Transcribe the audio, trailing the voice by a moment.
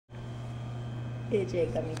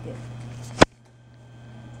AJ が見て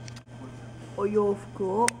お洋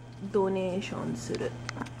服をドネーションする。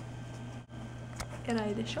偉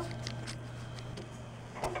いでしょ。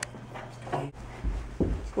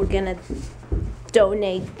We're gonna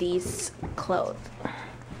donate these clothes.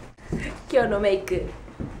 今日のメイク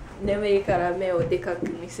眠いから目をでか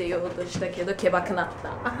く見せようとしたけどけばくなった。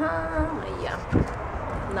あはー、まあいいや。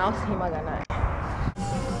直す暇がない。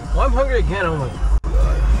Well, I'm hungry again. Oh my god.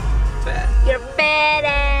 Fat. You're fat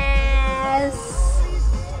ass.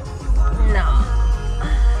 No.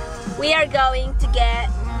 We are going to get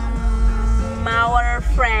our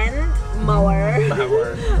friend. I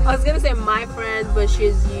was gonna say my friend, but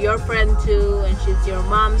she's your friend too, and she's your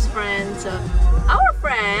mom's friend. So our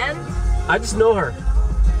friend. I just know her.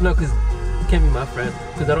 No, cause it can't be my friend.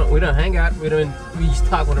 Cause we don't hang out. We just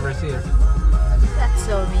talk whenever I see her. That's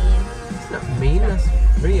so mean. It's not mean. That's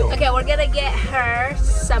real. Okay, we're gonna get her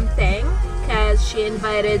something, cause she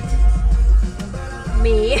invited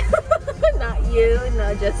me. Not you.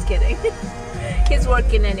 No, just kidding. He's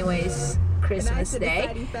working anyways. Christmas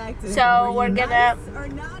Day. So we're gonna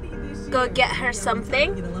go get her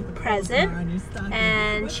something, present,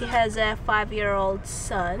 and she has a 5-year-old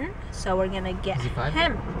son, so we're gonna get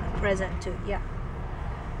him a present too. Yeah,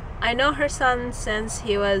 I know her son since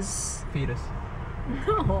he was fetus.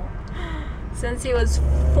 No, since he was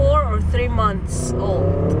 4 or 3 months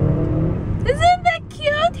old. Isn't that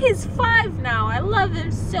cute? He's 5 now. I love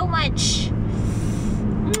him so much.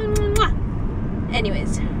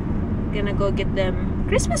 Anyways, gonna go get them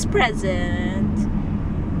Christmas present.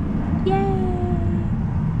 Yay!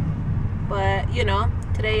 But you know,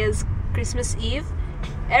 today is Christmas Eve.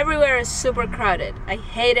 Everywhere is super crowded. I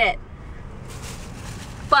hate it.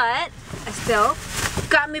 But I still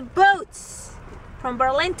got me boots from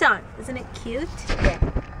Burlington. Isn't it cute? Yeah.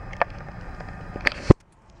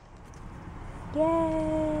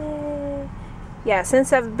 Yay! Yeah,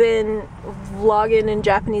 since I've been vlogging in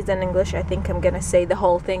Japanese and English, I think I'm gonna say the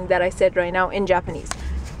whole thing that I said right now in Japanese.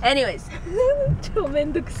 Anyways,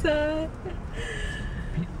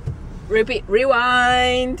 repeat,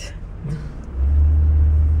 rewind.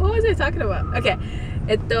 What was I talking about? Okay.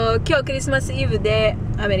 今日クリスマスイブで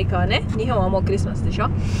アメリカはね、日本はもうクリスマスでしょ？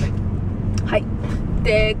はい。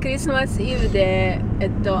で、クリスマスイブで明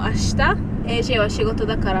日 AJ は仕事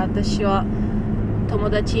だから私は友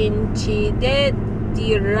達ん家で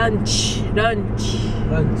ランチ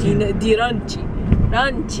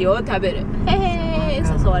を食べる。へへ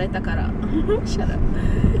ー、誘われたから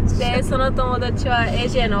で、その友達は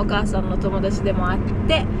AJ のお母さんの友達でもあっ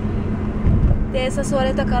て、で、誘わ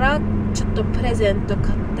れたからちょっとプレゼント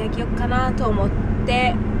買ってあげようかなと思っ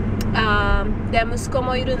て、で、息子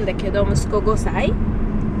もいるんだけど、息子5歳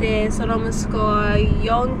で、その息子は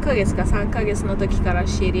4ヶ月か3ヶ月の時から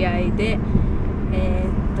知り合いで、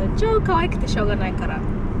超可愛くてしょうがないから、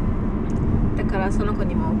だからその子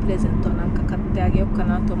にもプレゼントなんか買ってあげようか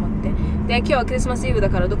なと思って。で、今日はクリスマスイブだ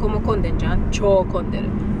からどこも混んでんじゃん。超混んでる。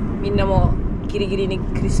みんなもギリギリに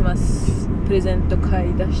クリスマスプレゼント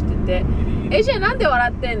買い出してて。じゃあなんで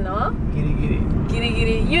笑ってんの？ギリギリ。ギリギ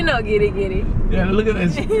リ。You know ギリギリ。Yeah, look at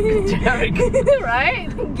this.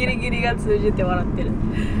 Right? ギリギリが通じて笑ってる。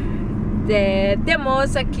でも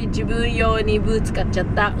さっき自分用にブーツ買っちゃっ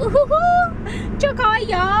た。うふふ超かわいい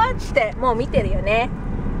よって、もう見てるよね。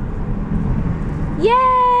イエー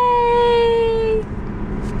イ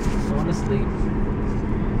Honestly.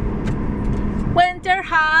 Winter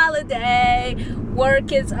holiday,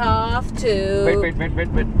 work is off too. Wait.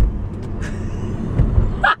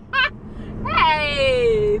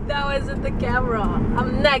 Hey, that wasn't the camera.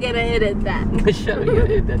 I'm not gonna edit that. Shut up, you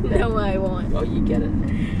hit that. No, I won't. Oh, you get it.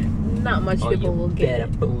 Not much people will get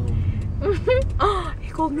it. Boom. Oh, he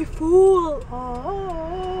called me fool.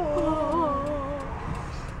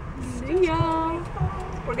 See ya.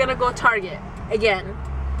 We're gonna go Target again.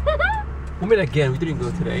 I mean, again, we didn't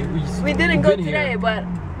go today. We didn't go today, but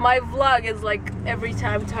my vlog is like every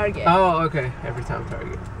time Target. Oh, okay. Every time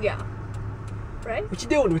Target. Yeah. Right? What you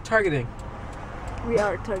doing? We're targeting. We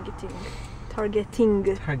are targeting. Targeting.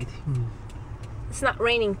 It's not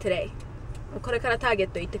raining today. これからターゲッ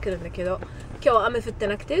ト行ってくるんだけど、今日は雨降って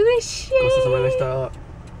なくて嬉しい。ごちそうさまでした。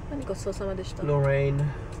何ごちそうさまでした。No rain.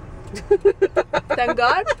 Thank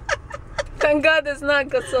God. Thank God it's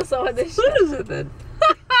not ごちそうさまでした。What is it then?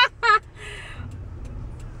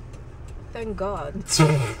 Thank God.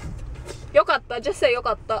 よかった。Just say よ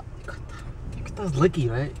かった。よかった。That was lucky,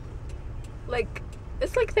 right? Like,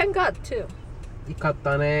 it's like thank God too. よかっ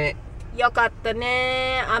たね。よかった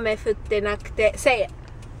ね。雨降ってなくて。Say it.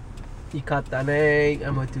 よかったね。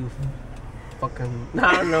I'm going to fucking...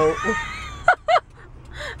 I don't know.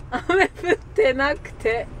 雨降ってってなく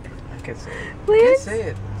て。 I can't say it. Please? Can't say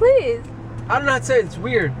it. Please. I don't know how to say it. It's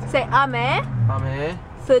weird. Say 雨 Ame.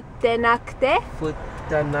 降ってなくて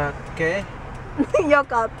Futanake. よ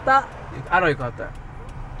かった。 I don't know that.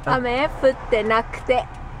 雨降ってなくて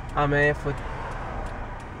Ame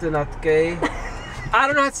futanake. I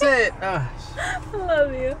don't know how to say it. I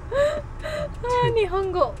love you. 日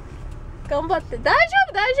本語頑張って。大丈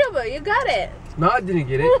夫 You got it. No, I didn't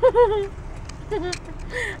get it.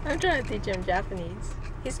 I'm trying to teach him Japanese.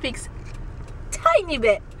 He speaks tiny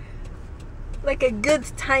bit. Like a good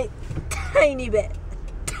tiny bit.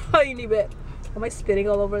 Tiny bit. Am I spitting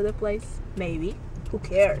all over the place? Maybe. Who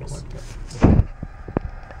cares?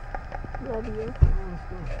 Love you.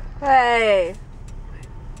 Hey,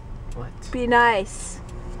 What? be nice.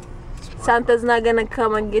 Santa's not gonna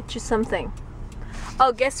come and get you something.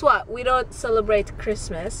 Oh, guess what? We don't celebrate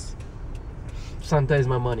Christmas. Santa is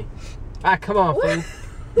my money. Ah, come on,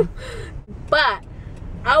 fool. But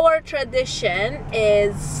our tradition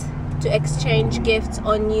is to exchange gifts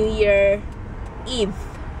on New Year Eve.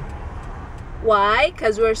 Why?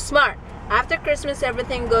 Because we're smart. After Christmas,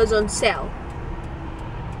 everything goes on sale.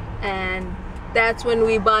 And that's when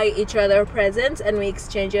we buy each other presents and we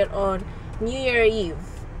exchange it on New Year Eve.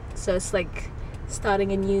 So it's like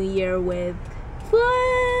starting a new year with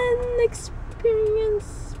fun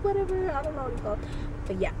experience, whatever. I don't know what it's called.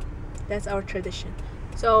 But yeah, that's our tradition.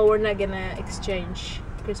 So we're not gonna exchange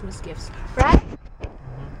Christmas gifts, right?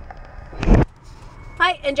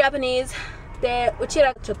 Hi, in Japanese. で、うち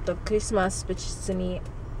らちょっとクリスマス別に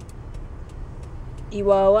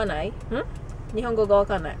祝わない？日本語がわ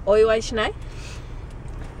かんない。お祝いしない？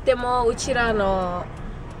でもうちらの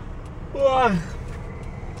う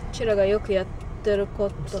ちらがよくやってる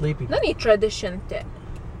こと。何 tradition って？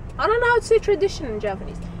 I don't know how to say tradition in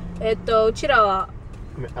Japanese. うちらは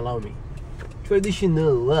Allow me.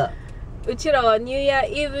 Traditional はうちらはニューイヤ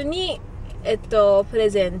ーイブにプレ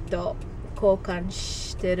ゼント交換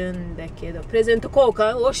してるんだけど、プレゼント交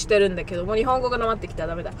換をしてるんだけど、もう日本語がなまってきた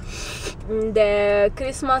らダメだ。で、ク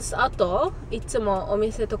リスマス後、いつもお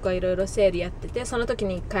店とかいろいろセールやってて、その時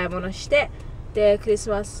に買い物して、で、クリス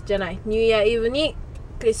マスじゃない、ニューイヤーイブに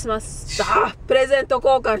クリスマス、プレゼント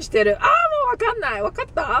交換してる。もうわかんない。わかっ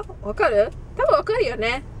た？わかる？多分わかるよ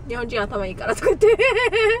ね。日本人頭いいからとか言って。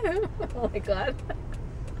Oh my god。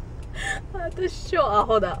私超ア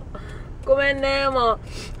ホだ。ごめんね、もう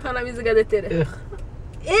鼻水が出てる。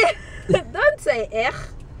Don't say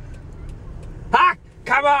あ、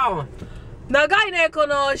come on! 長いね、こ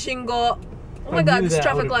の信号。Oh my god, this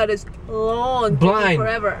traffic light is long, taking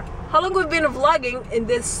forever. How long have we been vlogging in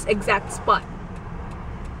this exact spot?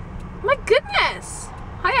 My goodness!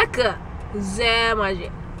 早く。マ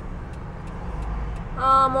ジ。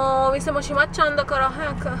もうお店も閉まっちゃうんだから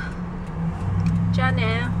早く。じゃあ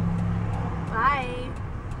ね。バイ。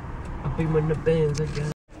I'll be in the bands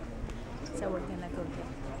again. So we're gonna go get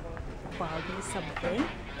Bobby something.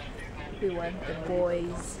 We want the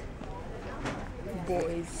boys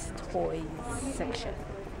toys section.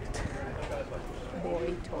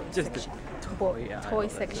 Boy toy Just section. yeah, Toy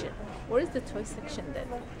section. Where is the toy section then?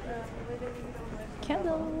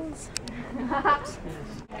 Candles.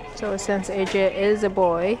 So since AJ is a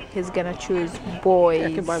boy, he's gonna choose boys.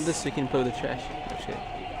 I can buy this so you can put the trash. Shit.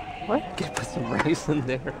 What? You can put some rice in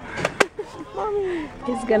there.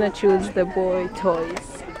 He's gonna choose the boy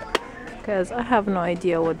toys because I have no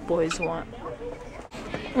idea what boys want.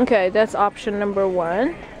 Okay, that's option number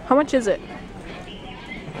 1. How much is it?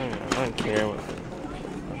 I don't care what.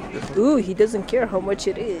 Ooh, he doesn't care how much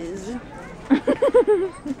it is.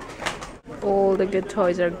 All the good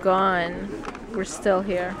toys are gone. We're still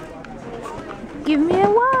here. Give me a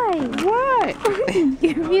Y. What?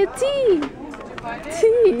 Give me a T.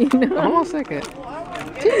 T. No. Hold on a second.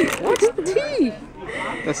 T. What's T?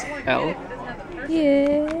 That's L.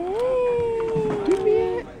 Yeah.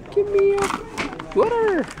 Give me a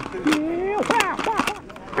water. Yeah.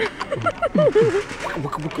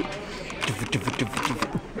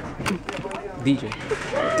 DJ,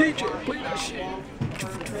 play that shit.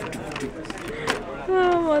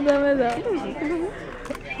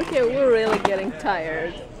 Okay, we're really getting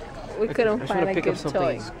tired. We couldn't find a good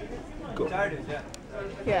toy. Go.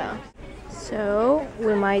 Yeah. So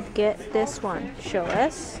we might get this one. Show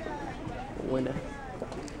us. Winner.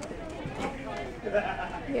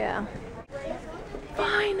 Yeah.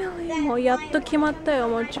 Finally! もうやっと決まったよ。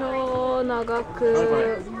もう超長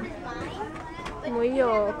く。もういい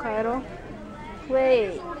よ、帰ろう。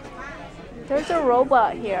Wait. There's a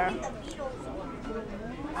robot here.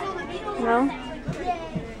 No? No.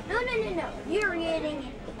 You're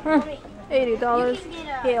getting $80.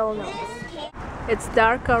 Hell no. It's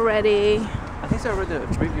dark already. I think I read the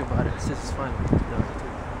review about it. It says it's fine.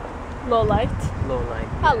 Low light. Low light.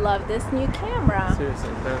 I love this new camera.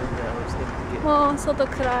 Seriously, better than that. I was thinking it. もう外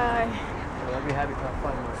暗い。Well, I'll be happy if I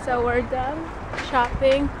find one. So we're done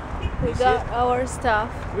shopping. We got our stuff.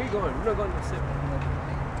 Where are you going? We're not going to sit.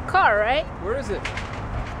 Car, right? Where is it?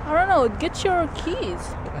 I don't know. Get your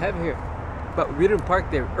keys. I have it here. But we didn't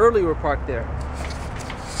park there. Earlier we parked there.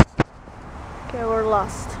 Okay, we're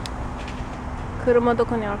lost. 車ど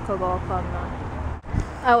こにあるかがわかんない。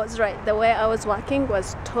I was right. The way I was walking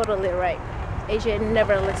was totally right. AJ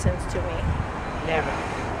never listens to me. Never.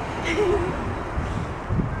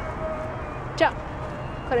 じゃあ、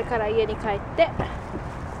これから家に帰って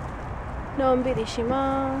のんびりし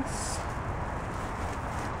ます。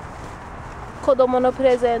子供のプ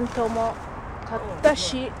レゼントも買った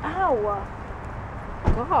し、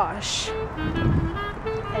Gosh.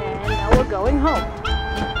 And now we're going home.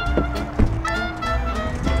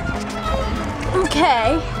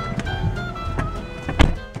 Okay.